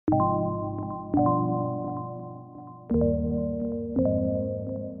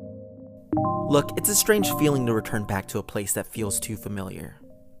Look, it's a strange feeling to return back to a place that feels too familiar.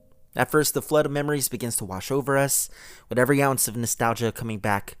 At first, the flood of memories begins to wash over us, with every ounce of nostalgia coming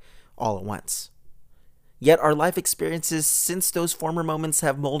back all at once. Yet our life experiences since those former moments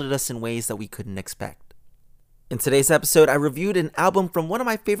have molded us in ways that we couldn't expect. In today's episode, I reviewed an album from one of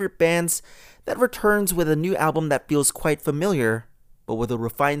my favorite bands that returns with a new album that feels quite familiar, but with a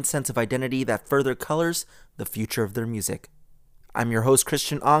refined sense of identity that further colors the future of their music. I'm your host,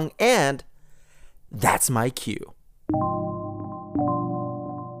 Christian Ong, and that's my cue.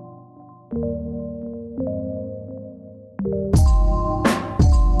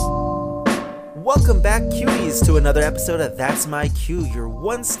 Welcome back, cuties, to another episode of That's My Cue, your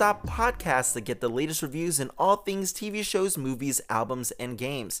one-stop podcast to get the latest reviews in all things TV shows, movies, albums, and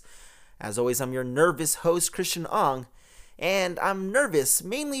games. As always, I'm your nervous host, Christian Ong, and I'm nervous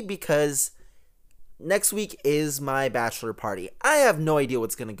mainly because next week is my bachelor party. I have no idea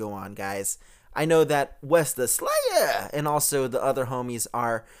what's going to go on, guys. I know that Wes the Slayer and also the other homies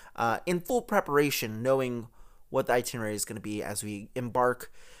are in full preparation, knowing what the itinerary is going to be as we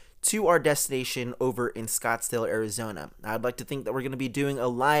embark to our destination over in Scottsdale, Arizona. I'd like to think that we're going to be doing a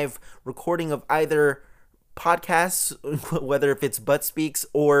live recording of either podcasts, whether if it's Butt Speaks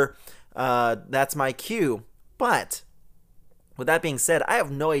or That's My Cue. But with that being said, I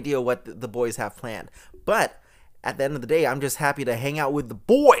have no idea what the boys have planned. But at the end of the day, I'm just happy to hang out with the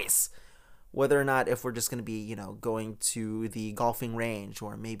boys. Whether or not if we're just going to be, going to the golfing range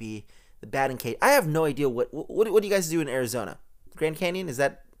or maybe the batting cage. I have no idea what do you guys do in Arizona? Grand Canyon? Is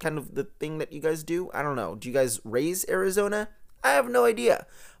that kind of the thing that you guys do? I don't know. Do you guys raise Arizona? I have no idea.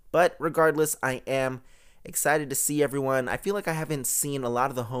 But regardless, I am excited to see everyone. I feel like I haven't seen a lot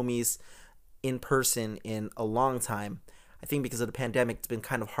of the homies in person in a long time. I think because of the pandemic, it's been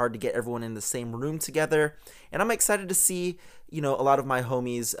kind of hard to get everyone in the same room together. And I'm excited to see, a lot of my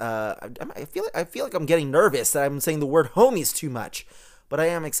homies. I feel like I'm getting nervous that I'm saying the word homies too much. But I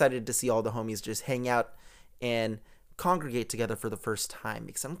am excited to see all the homies just hang out and congregate together for the first time.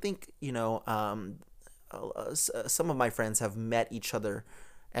 Because I don't think, some of my friends have met each other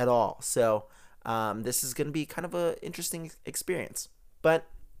at all. So this is going to be kind of an interesting experience. But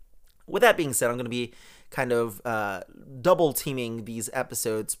with that being said, I'm going to be kind of double teaming these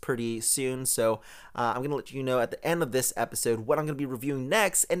episodes pretty soon. So I'm going to let you know at the end of this episode what I'm going to be reviewing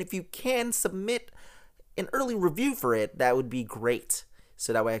next. And if you can submit an early review for it, that would be great.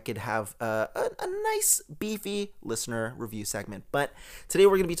 So that way I could have a nice beefy listener review segment. But today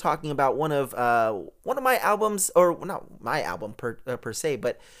we're going to be talking about one of my albums, or not my album per se,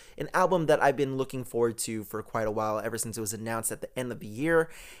 but an album that I've been looking forward to for quite a while, ever since it was announced at the end of the year.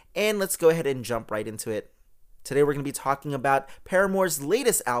 And let's go ahead and jump right into it. Today we're going to be talking about Paramore's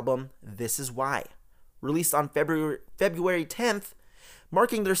latest album, This Is Why. Released on February 10th,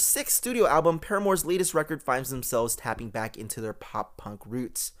 marking their sixth studio album, Paramore's latest record finds themselves tapping back into their pop-punk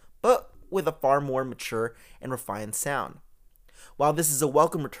roots, but with a far more mature and refined sound. While this is a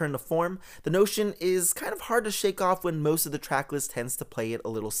welcome return to form, the notion is kind of hard to shake off when most of the tracklist tends to play it a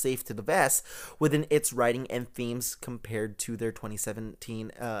little safe to the vest within its writing and themes compared to their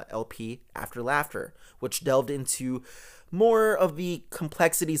 2017 LP, After Laughter, which delved into more of the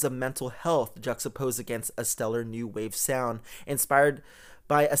complexities of mental health juxtaposed against a stellar new wave sound, inspired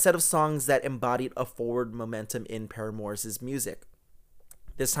by a set of songs that embodied a forward momentum in Paramore's music.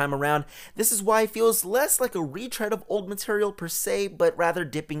 This time around, This Is Why feels less like a retread of old material per se, but rather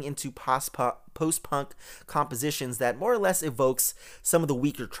dipping into post-punk compositions that more or less evokes some of the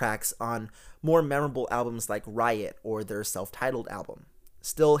weaker tracks on more memorable albums like Riot or their self-titled album.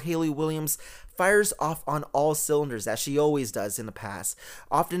 Still, Hayley Williams fires off on all cylinders, as she always does in the past,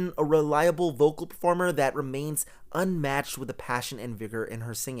 often a reliable vocal performer that remains unmatched with the passion and vigor in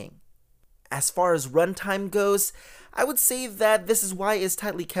her singing. As far as runtime goes, I would say that This Is Why is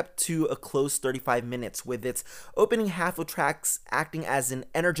tightly kept to a close 35 minutes, with its opening half of tracks acting as an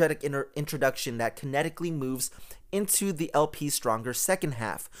energetic introduction that kinetically moves into the LP's stronger second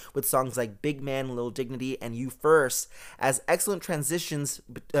half, with songs like Big Man, Little Dignity, and You First as excellent transitions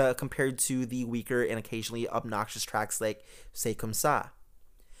compared to the weaker and occasionally obnoxious tracks like C'est Comme Ça.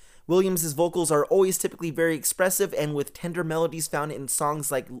 Williams' vocals are always typically very expressive, and with tender melodies found in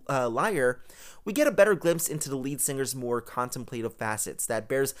songs like Liar, we get a better glimpse into the lead singer's more contemplative facets that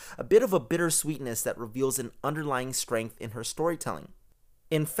bears a bit of a bittersweetness that reveals an underlying strength in her storytelling.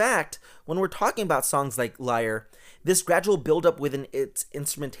 In fact, when we're talking about songs like Liar, this gradual build-up within its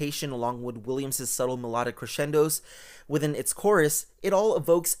instrumentation along with Williams' subtle melodic crescendos within its chorus, it all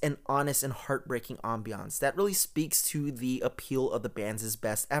evokes an honest and heartbreaking ambiance that really speaks to the appeal of the band's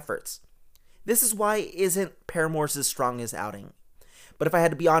best efforts. This Is Why isn't Paramore's strongest outing, But if I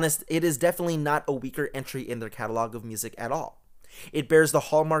had to be honest, it is definitely not a weaker entry in their catalog of music at all. It bears the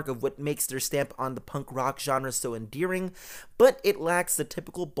hallmark of what makes their stamp on the punk rock genre so endearing, but it lacks the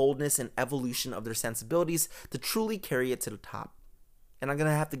typical boldness and evolution of their sensibilities to truly carry it to the top. And I'm going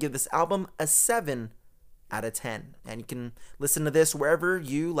to have to give this album a 7 out of 10. And you can listen to this wherever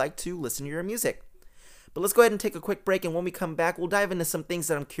you like to listen to your music. But let's go ahead and take a quick break, and when we come back, we'll dive into some things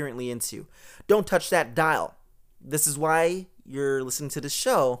that I'm currently into. Don't touch that dial. This is why you're listening to this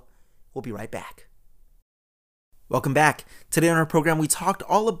show. We'll be right back. Welcome back. Today on our program, we talked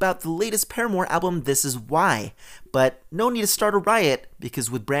all about the latest Paramore album, This Is Why. But no need to start a riot, because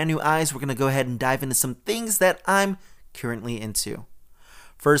with brand new eyes, we're going to go ahead and dive into some things that I'm currently into.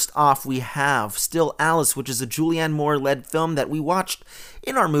 First off, we have Still Alice, which is a Julianne Moore-led film that we watched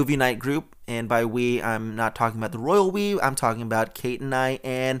in our movie night group. And by we, I'm not talking about the royal we, I'm talking about Kate and I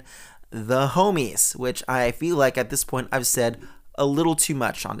and the homies, which I feel like at this point I've said a little too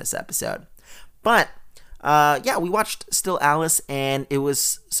much on this episode. But, we watched Still Alice, and it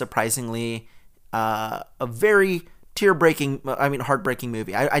was surprisingly a very heartbreaking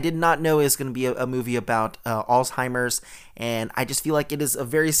movie. I did not know it was going to be a movie about Alzheimer's, and I just feel like it is a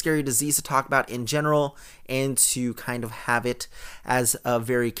very scary disease to talk about in general, and to kind of have it as a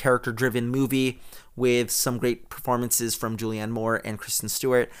very character-driven movie with some great performances from Julianne Moore and Kristen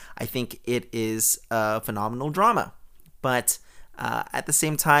Stewart. I think it is a phenomenal drama. But at the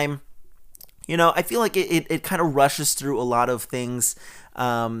same time, I feel like it kind of rushes through a lot of things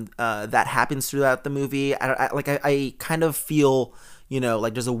that happens throughout the movie. I kind of feel,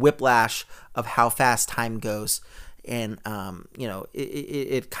 like there's a whiplash of how fast time goes. And,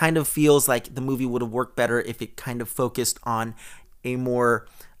 it kind of feels like the movie would have worked better if it kind of focused on a more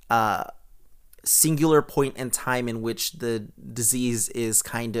singular point in time in which the disease is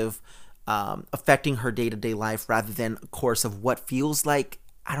kind of affecting her day-to-day life, rather than a course of what feels like,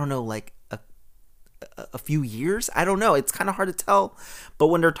 I don't know, like a few years. I don't know. It's kind of hard to tell. But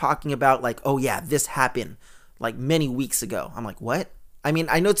when they're talking about like, oh yeah, this happened like many weeks ago, I'm like, what? I mean,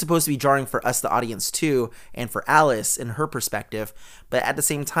 I know it's supposed to be jarring for us, the audience, too, and for Alice in her perspective. But at the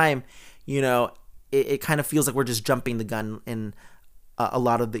same time, it kind of feels like we're just jumping the gun in a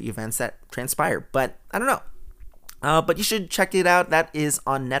lot of the events that transpire. But I don't know. But you should check it out. That is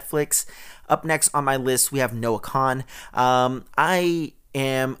on Netflix. Up next on my list, we have Noah Kahan. I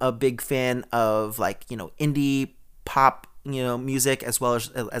am a big fan of indie pop music, as well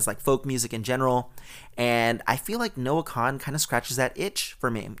as like folk music in general, and I feel like Noah Kahan kind of scratches that itch for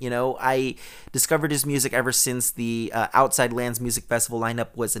me. I discovered his music ever since the Outside Lands Music Festival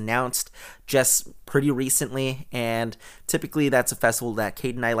lineup was announced just pretty recently, and typically that's a festival that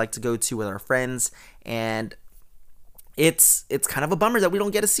Kate and I like to go to with our friends, and it's kind of a bummer that we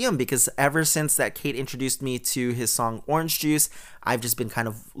don't get to see him, because ever since that Kate introduced me to his song Orange Juice, I've just been kind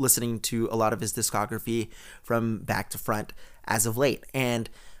of listening to a lot of his discography from back to front as of late. And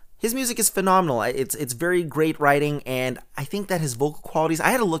his music is phenomenal. It's very great writing, and I think that his vocal qualities, I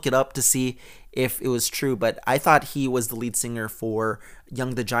had to look it up to see if it was true, but I thought he was the lead singer for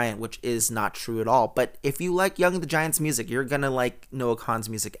Young the Giant, which is not true at all. But if you like Young the Giant's music, you're going to like Noah Kahan's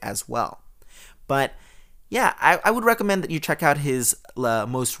music as well. But yeah, I would recommend that you check out his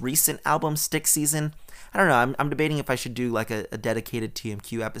most recent album, Stick Season. I don't know. I'm debating if I should do like a dedicated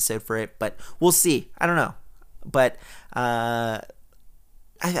TMQ episode for it, but we'll see. I don't know. But I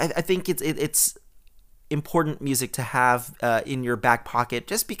think it's important music to have in your back pocket,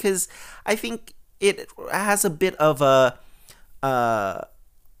 just because I think it has a bit of a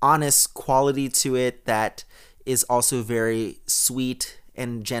honest quality to it that is also very sweet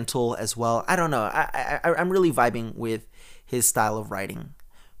and gentle as well. I don't know. I'm really vibing with his style of writing.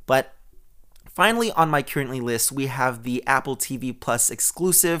 But finally, on my currently list, we have the Apple TV Plus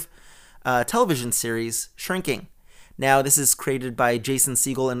exclusive television series, Shrinking. Now, this is created by Jason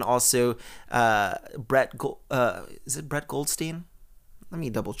Segel and also is it Brett Goldstein? Let me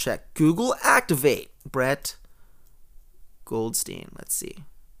double check. Google activate. Brett Goldstein. Let's see.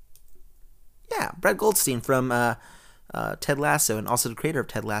 Yeah, Brett Goldstein from Ted Lasso, and also the creator of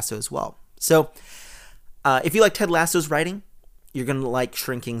Ted Lasso as well. So if you like Ted Lasso's writing, you're going to like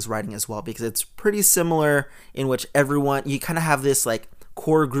Shrinking's writing as well, because it's pretty similar in which you kind of have this like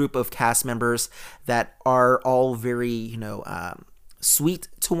core group of cast members that are all very, sweet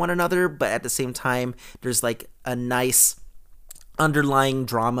to one another, but at the same time, there's like a nice underlying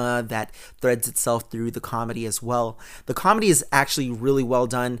drama that threads itself through the comedy as well. The comedy is actually really well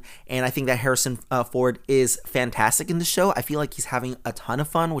done, and I think that Harrison Ford is fantastic in the show. I feel like he's having a ton of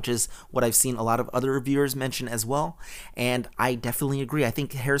fun, which is what I've seen a lot of other reviewers mention as well, and I definitely agree. I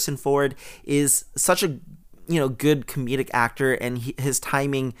think Harrison Ford is such a good comedic actor, and his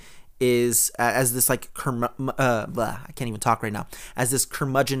timing is as this like I can't even talk right now, as this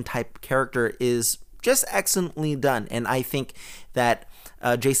curmudgeon type character is just excellently done. And I think that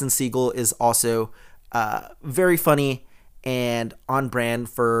Jason Segel is also very funny and on brand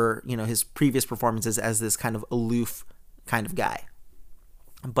for his previous performances as this kind of aloof kind of guy.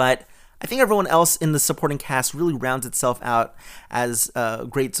 But I think everyone else in the supporting cast really rounds itself out as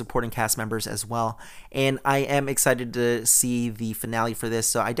great supporting cast members as well. And I am excited to see the finale for this.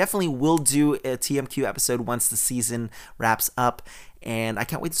 So I definitely will do a TMQ episode once the season wraps up. And I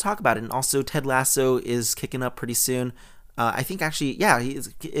can't wait to talk about it. And also, Ted Lasso is kicking up pretty soon. I think actually,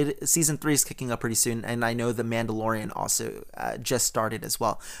 season 3 is kicking up pretty soon. And I know The Mandalorian also just started as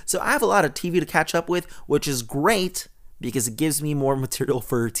well. So I have a lot of TV to catch up with, which is great, because it gives me more material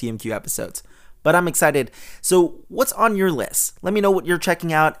for TMQ episodes. But I'm excited. So what's on your list? Let me know what you're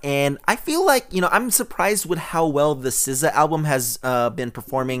checking out. And I feel like, I'm surprised with how well the SZA album has been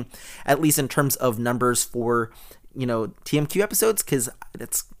performing, at least in terms of numbers for, TMQ episodes, because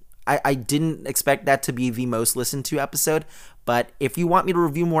I didn't expect that to be the most listened to episode. But if you want me to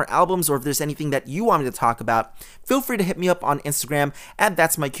review more albums, or if there's anything that you want me to talk about, feel free to hit me up on Instagram at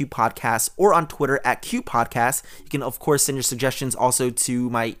That's My Q Podcast, or on Twitter at Q Podcast. You can, of course, send your suggestions also to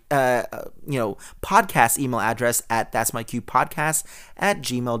my, podcast email address at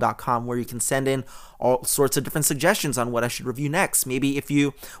that'smyqpodcast@gmail.com, where you can send in all sorts of different suggestions on what I should review next. Maybe if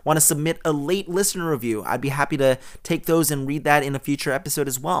you want to submit a late listener review, I'd be happy to take those and read that in a future episode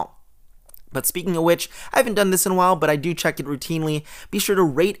as well. But speaking of which, I haven't done this in a while, but I do check it routinely. Be sure to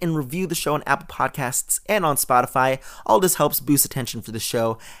rate and review the show on Apple Podcasts and on Spotify. All this helps boost attention for the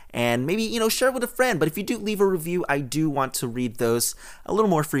show. And maybe, share it with a friend. But if you do leave a review, I do want to read those a little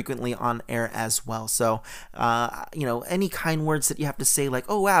more frequently on air as well. So, any kind words that you have to say, like,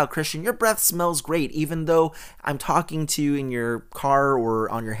 oh, wow, Christian, your breath smells great, even though I'm talking to you in your car or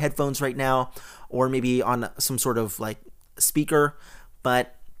on your headphones right now, or maybe on some sort of, speaker.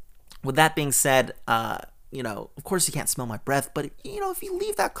 But with that being said, of course you can't smell my breath, but, if you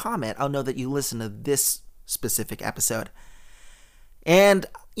leave that comment, I'll know that you listen to this specific episode. And,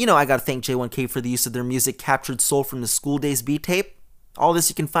 I got to thank J1K for the use of their music, Captured Soul from the School Days beat tape. All this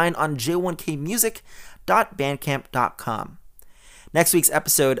you can find on j1kmusic.bandcamp.com. Next week's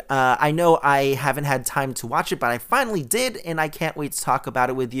episode, I know I haven't had time to watch it, but I finally did, and I can't wait to talk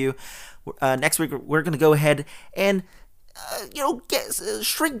about it with you. Next week, we're going to go ahead and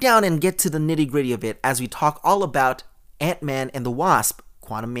shrink down and get to the nitty-gritty of it as we talk all about Ant-Man and the Wasp: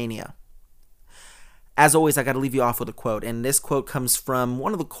 Quantumania. As always, I got to leave you off with a quote, and this quote comes from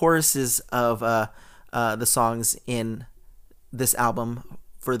one of the choruses of the songs in this album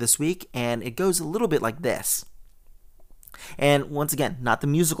for this week, and it goes a little bit like this. And once again, not the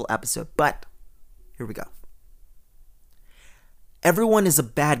musical episode, but here we go. Everyone is a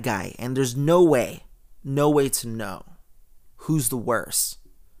bad guy, and there's no way to know who's the worst.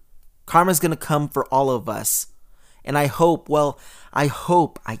 Karma's gonna come for all of us. And I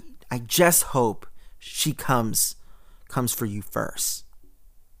just hope she comes for you first.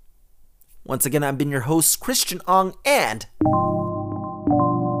 Once again, I've been your host, Christian Ong, and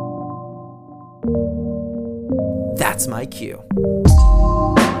that's my cue.